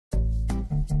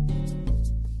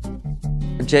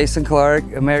Jason Clark,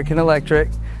 American Electric.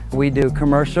 We do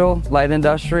commercial, light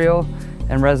industrial,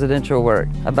 and residential work.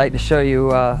 I'd like to show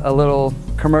you a little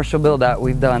commercial build out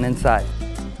we've done inside.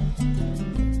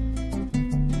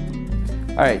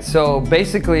 All right, so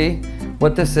basically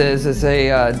what this is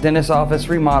a dentist office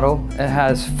remodel. It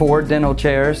has 4 dental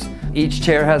chairs. Each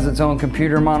chair has its own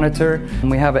computer monitor. And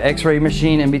we have an x-ray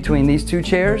machine in between these 2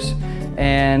 chairs,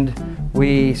 and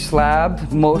we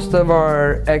slabbed most of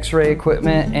our x-ray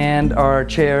equipment and our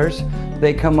chairs.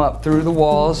 They come up through the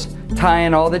walls,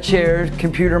 tying all the chairs,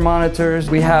 computer monitors.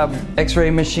 We have x-ray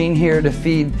machine here to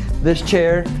feed this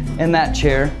chair and that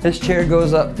chair. This chair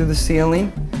goes up through the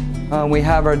ceiling. We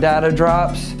have our data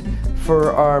drops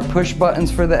for our push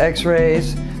buttons for the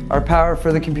x-rays, our power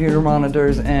for the computer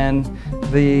monitors, and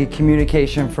the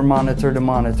communication from monitor to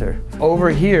monitor.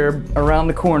 Over here, around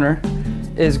the corner,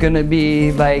 is going to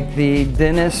be like the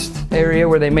dentist area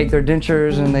where they make their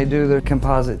dentures and they do their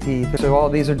composite teeth. So all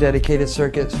these are dedicated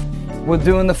circuits. We're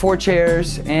doing the 4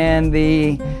 chairs and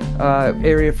the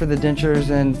area for the dentures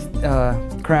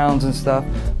and crowns and stuff.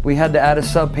 We had to add a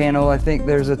sub panel. I think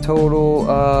there's a total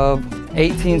of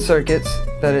 18 circuits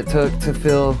that it took to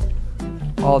fill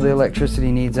all the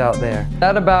electricity needs out there.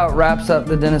 That about wraps up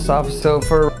the dentist office. So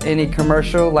for any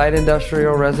commercial, light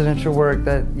industrial, residential work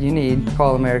that you need,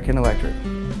 call American Electric.